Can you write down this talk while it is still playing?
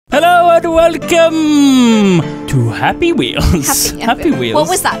and welcome to Happy Wheels. Happy Wheels. What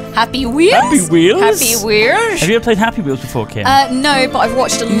was that? Happy Wheels? Happy Wheels? Happy Wheels? Have you ever played Happy Wheels before, Kim? No, but I've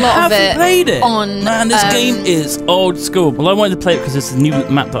watched a lot of it. Played it? On, Man, this game is old school. Well, I wanted to play it because there's a new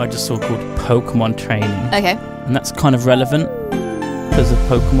map that I just saw called Pokemon Training. Okay. And that's kind of relevant because of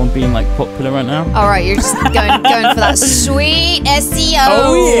Pokemon being like popular right now. All right, you're just going for that sweet SEO.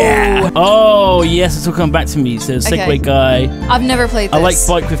 Oh yeah. Oh yes, it's all coming back to me. So Segway guy. I've never played this. I like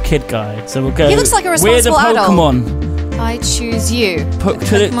Bike with Kid guy. So we'll go. He looks like a responsible adult. We're the Pokemon. I choose you. To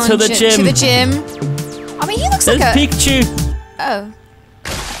the gym. To the gym. I mean, he looks like a Pikachu. Oh.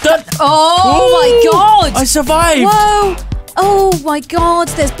 Oh my God! I survived. Whoa. Oh my God,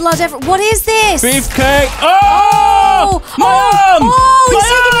 there's blood everywhere. What is this? Beefcake! Oh! My arm! Oh, he's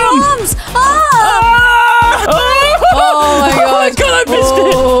taking your arms! Oh my God! Oh my God, I missed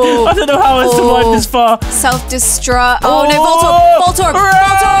it! I don't know how I survived this far. Self-destruct. Oh no, Voltorb!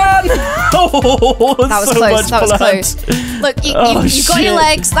 Oh, that was close. That was close. Look, you've got your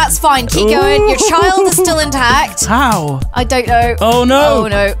legs. That's fine. Keep going. Your child is still intact. How? I don't know. Oh no! Oh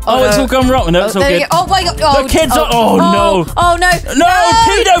no! Oh, it's all gone wrong. No, it's all good. Oh my God! Oh, the kids are. Oh no! Oh no! No,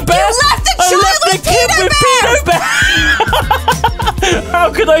 Pedo Bear! You left the child with Pedo Bear!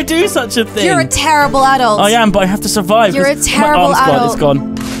 How could I do such a thing? You're a terrible adult. I am, but I have to survive. You're a terrible adult. It's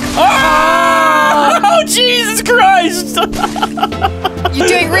gone. Oh, Jesus Christ! You're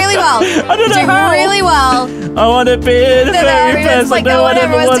doing really well. I don't know how. You're doing really well. I want to be the very best. Like no one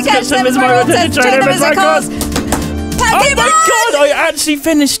ever wants to catch them as my cause. Oh my God! I actually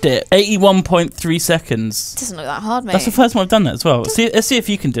finished it. 81.3 seconds. Doesn't look that hard, mate. That's the first time I've done that as well. Let's see if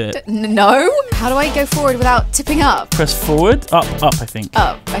you can do it. No. How do I go forward without tipping up? Press forward, up, I think.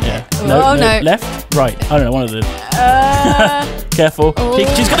 Up. Okay. Yeah. No. Left, right. I don't know. One of them. Careful.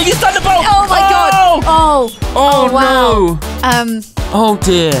 She's gonna use Thunderbolt. Oh my God. Oh wow. No. Oh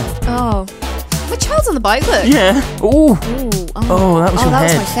dear. Oh. My child's on the bike. Look. Yeah. Ooh. Oh, that was your head.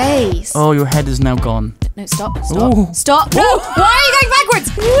 That was my face. Oh, your head is now gone. No, stop. Ooh. Stop. No. Why are you going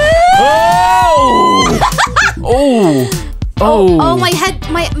backwards? Oh, my head.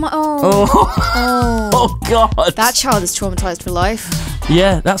 Oh God. That child is traumatized for life.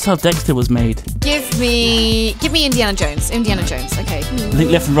 Yeah, that's how Dexter was made. Give me Indiana Jones. Indiana Jones. Okay. I think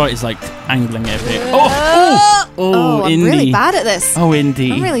left and right is like angling it a bit. I'm Indy. really bad at this. Oh,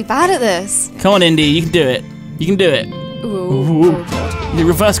 Indy. I'm really bad at this. Come on, Indy. You can do it. You can do it. Ooh. You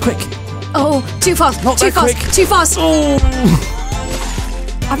reverse quick. Oh, too fast. Not too that fast. quick. Too fast. Oh.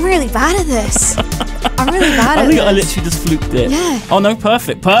 I'm really bad at this. I'm really bad at this. I think this. I literally just fluked it. Yeah. Oh no,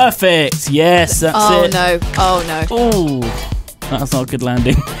 perfect. Perfect. Yes, that's it. Oh no. Oh, that's not a good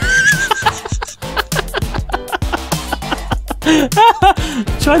landing.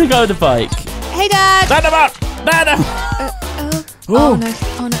 Try to go with the bike. Hey, Dad. Stand him up. Stand him. Oh no.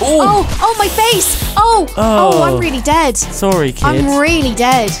 Oh, my face. Oh, I'm really dead. Sorry, kid. I'm really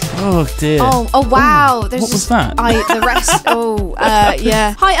dead. Oh dear. Oh wow. There's what was that? The rest.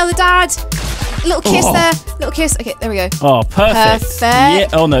 Yeah. Hi, other dad. Little kiss there. Little kiss. Okay, there we go. Oh, perfect. Yeah.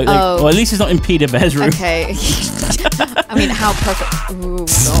 Oh no. Well, at least it's not in Peter Bear's room. Okay. I mean, how perfect. Ooh,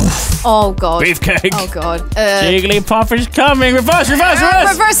 God. Oh God. Beefcake. Oh God. Jigglypuff is coming. Reverse.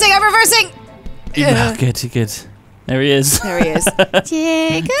 I'm reversing. You're good. There he is.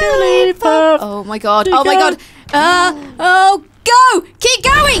 Jigglypuff. Oh my God. Oh my God. Go. Keep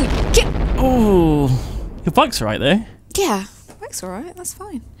going. Oh, your bike's alright though. Yeah. Bike's alright. That's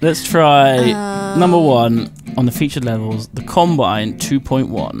fine. Let's try number 1 on the featured levels, the Combine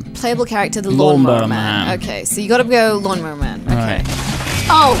 2.1. Playable character, the Lawnmower Man. Okay, so you gotta go Lawnmower Man. Okay. Right.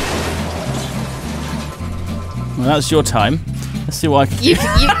 Oh! Well, that's your time. Let's see what I can do.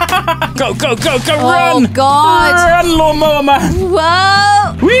 Go, oh, run! Oh, God! Run, Lawnmower Man!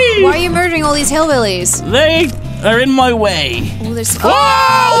 Whoa! Whee! Why are you murdering all these hillbillies? They are in my way. Oh, there's... Whoa!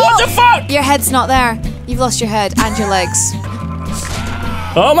 What the fuck? Your head's not there. You've lost your head and your legs.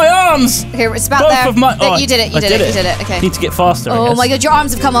 Oh, my arms! Okay, it's about Both there. of my... You did it. Okay. Need to get faster, I Oh guess. my God, your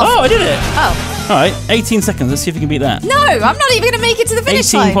arms have come off. Oh, I did it. Oh. Alright, 18 seconds. Let's see if we can beat that. No, I'm not even going to make it to the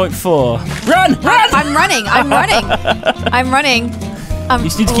finish line. 18.4. Run! I'm running. You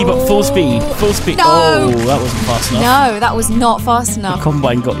just need to keep up full speed. No. Oh, that wasn't fast enough. No, that was not fast enough. The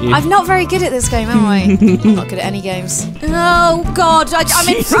Combine got you. I'm not very good at this game, am I? I'm not good at any games. Oh God, I'm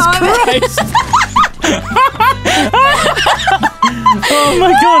in front. Christ. Oh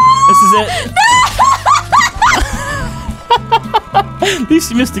my God, this is it. At least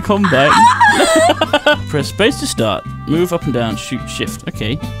you missed the Combine. Press space to start. Move up and down. Shoot shift.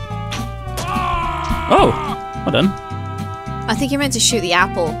 Okay. Oh, well done. I think you're meant to shoot the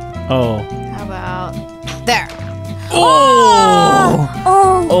apple. Oh. How about there? Oh!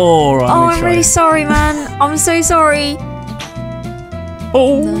 Oh, Right, I'm really sorry, man. I'm so sorry.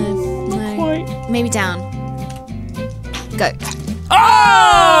 Oh! No. Quite. Maybe down. Go.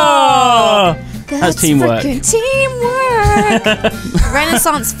 Oh! That's teamwork. Freaking teamwork.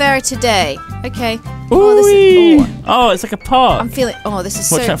 Renaissance Fair today. Okay. It's like a park. I'm feeling. Oh, this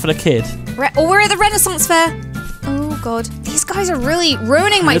is Watch out for the kid. We're at the Renaissance Fair. Oh God, these guys are really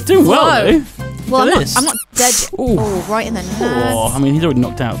ruining my They're doing flow. well, though. Well, I'm not dead. Ooh. Oh, right in the nads. Oh, I mean, he's already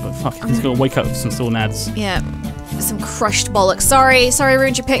knocked out, but fuck, he's got to wake up with some sore nads. Yeah, some crushed bollocks. Sorry, I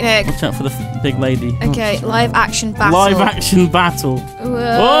ruined your picnic. Watch out for the big lady. Okay, live action battle. Live action battle.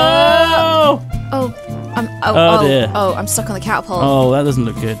 Whoa! Oh! Dear. I'm stuck on the catapult. Oh, that doesn't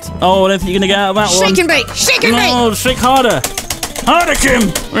look good. Oh, I don't think you're gonna get out of that one. Shake and bake! Shake and bake! No, shake harder! Harder, Kim!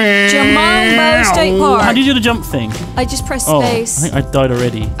 Jumbo State Park. How do you do the jump thing? I just pressed I space. think I died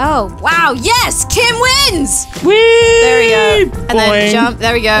already. Oh, wow, yes! Kim wins! Whee! There we go. And then jump.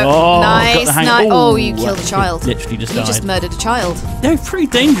 There we go. Oh, nice, got the hang- nice. Oh, Oh, you killed a child. Literally just died. You just murdered a child. They're a pretty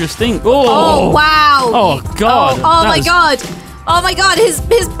dangerous thing. Oh, wow. Oh, God. Oh my God. Oh my God, his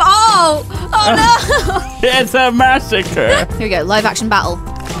oh no! It's a massacre. Here we go, live action battle.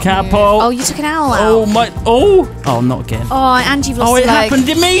 Catapult. Oh, you took an owl out. Oh my! Oh, not again. Oh, and you've lost Oh, a it leg. happened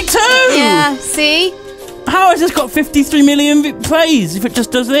to me too. Yeah, see? How has this got 53 million plays if it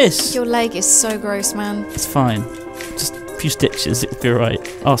just does this? Your leg is so gross, man. It's fine. Just a few stitches, it'll be alright.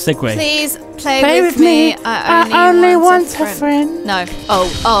 Oh, segue. Please play with me. I only want a friend. No.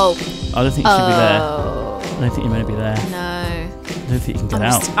 Oh. I don't think you should be there. I don't think you're meant to be there. No. I don't think you can get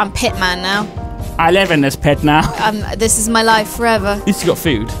out. I'm Pitman now. I live in this pit now. This is my life forever. At least you got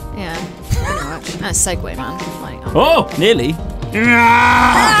food. Yeah, pretty much. That's a segue, man. Oh, nearly.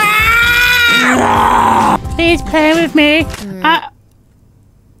 Please play with me. I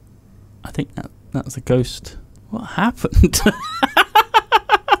think that's a ghost. What happened? Look,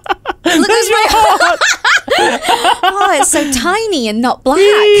 there's my heart. Oh, it's so tiny and not black.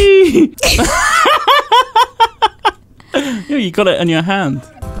 Yeah, you got it in your hand.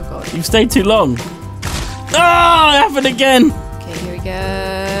 Oh God. You've stayed too long. Oh, it happened again. Okay, here we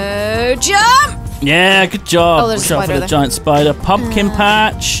go. Jump! Yeah, good job. Oh, there's a Watch out spider for the there. giant spider. Pumpkin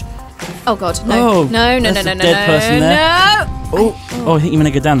patch. Oh God, no. Oh, No. that's a dead person there. No! Oh, I think you're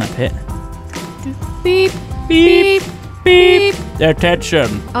going to go down that pit. Beep, Beep, beep.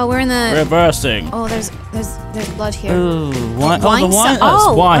 Attention. Oh, we're in the... Reversing. Oh, there's blood here. Oh, wine. Wine Oh, the wine. stuff. That's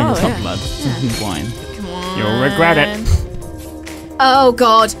Oh, wine. oh, It's yeah. not blood. It's wine. Come on. You'll regret it. Oh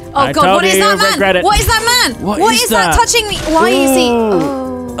God. I Oh God, told what is you that you'll regret man? it. What is that man? What is is that that? touching me? Why is he...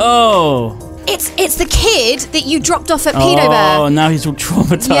 Oh. Oh. Oh. It's the kid that you dropped off at Pedo Bear. Oh, now he's all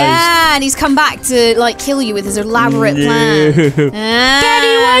traumatized. Yeah, and he's come back to like kill you with his elaborate plan.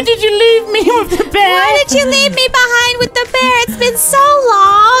 Daddy, why did you leave me with the bear? Why did you leave me behind with the bear? It's been so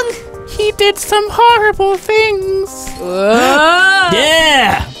long. He did some horrible things.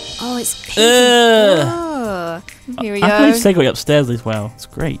 Yeah. Oh, it's pink. Oh. Here we I go. can segue upstairs as well. It's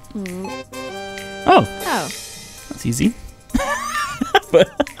great. Oh, Oh, that's easy.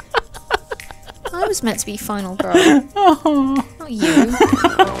 I was meant to be final girl, Oh. not you.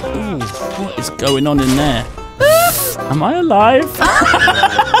 Ooh, what is going on in there? Am I alive?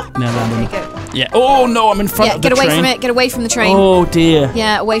 No, There you go. Yeah. Oh no, I'm in front Yeah, of the get away train. from it. Get away from the train. Oh dear.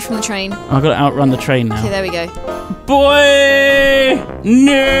 Yeah, away from the train. I've got to outrun the train now. Okay, there we go. Boy!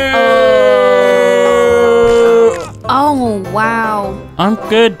 No! Oh wow. I'm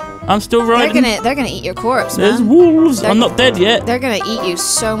good. I'm still riding. They're gonna eat your corpse, There's man. wolves. I'm not dead yet. They're gonna eat you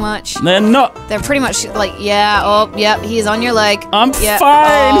so much. They're not. They're pretty much like, yeah, oh, yep, he's on your leg. I'm yeah.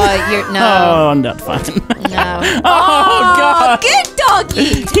 fine. Oh, you're, no. Oh, I'm not fine. No. Oh, God. Good doggy.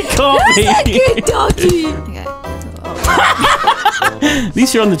 He caught me. Good doggy. Okay. At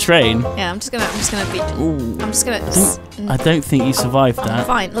least you're on the train. Yeah, I'm just gonna be. Ooh. I'm just gonna. I don't think you survived that.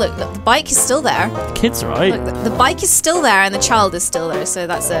 Fine. Look, the bike is still there. The kid's right. Look, the bike is still there, and the child is still there. So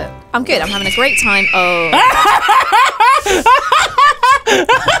that's it. I'm good. I'm having a great time. Oh.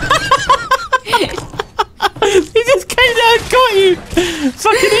 He just came down and got you.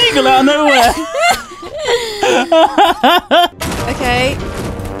 Fucking eagle out of nowhere. Okay.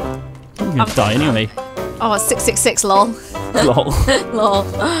 You're gonna die anyway. Oh, 666 lol. Lol. Lol.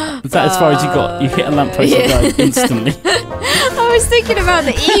 Is that as far as you got? You hit a lamppost and died instantly. I was thinking about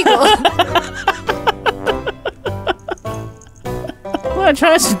the eagle. Want to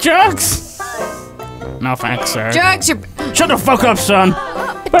try some drugs? No thanks, sir. Drugs, you're... Shut the fuck up, son.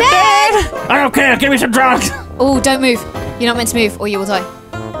 But Dad! I don't care. Give me some drugs. Oh, don't move. You're not meant to move, or you will die.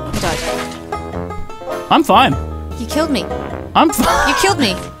 You died. I'm fine. You killed me. I'm fine. You killed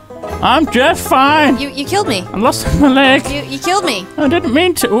me. I'm just fine. You killed me. I lost my leg. You killed me. I didn't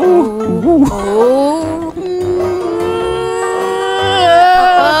mean to. Ooh. Oh.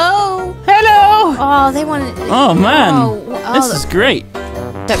 Hello. Oh, they want. Oh man, this is great.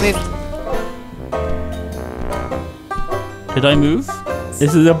 Don't move. Did I move?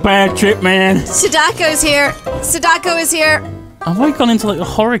 This is a bad trip, man. Sadako's here. Sadako is here. Have I gone into like a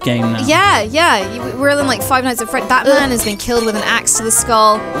horror game now? Yeah. We're in like Five Nights at Freddy's. That man has been killed with an axe to the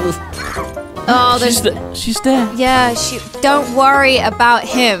skull. Oh, she's there. Yeah, don't worry about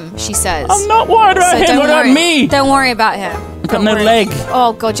him, she says. I'm not worried about him. What about me? Don't worry about him. I've got no leg.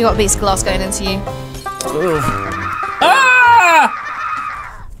 Oh god, you got a piece of glass going into you. Ah!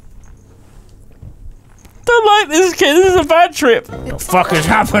 Don't like this kid. This is a bad trip. What the fuck is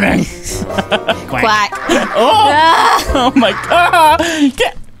happening? Quack. Oh my god!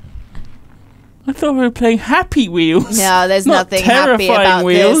 I thought we were playing Happy Wheels. No, there's nothing happy about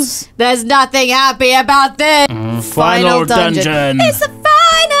wheels. this. There's nothing happy about this. Final dungeon. It's the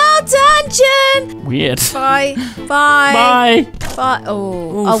final dungeon. Weird. Bye.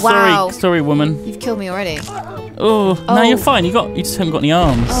 Oh wow. Sorry, woman. You've killed me already. Oh, no, you're fine. You just haven't got any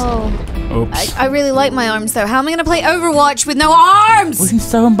arms. Oh. Oops. I really like my arms though. How am I going to play Overwatch with no arms? We can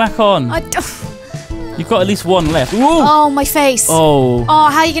sew them back on. You've got at least one left. Ooh. Oh, my face. Oh,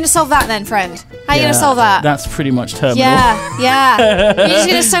 how are you going to solve that then, friend? How are you going to solve that? That's pretty much terminal. Yeah. You're just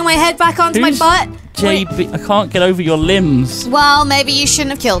going to sew my head back onto my butt? JB, I can't get over your limbs. Well, maybe you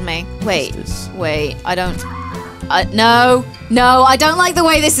shouldn't have killed me. Wait, I don't... No, I don't like the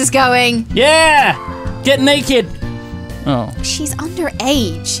way this is going. Yeah! Get naked! Oh. She's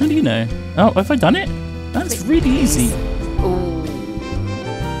underage. How do you know? Oh, have I done it? That's really easy. Ooh.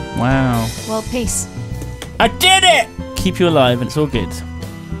 Wow. Well, peace. I did it! Keep you alive and it's all good.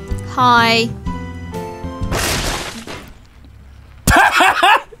 Hi.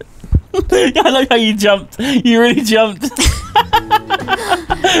 I like how you jumped. You really jumped.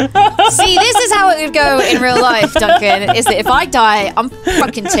 See, this is how it would go in real life, Duncan. Is that if I die, I'm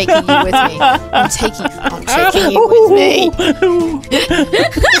fucking taking you with me. I'm taking you with me.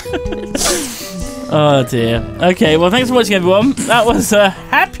 Oh dear. Okay, well thanks for watching everyone. That was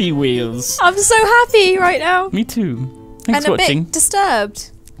Happy Wheels. I'm so happy right now. Me too. Thanks for and a watching. bit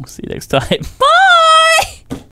disturbed. We'll see you next time. Bye!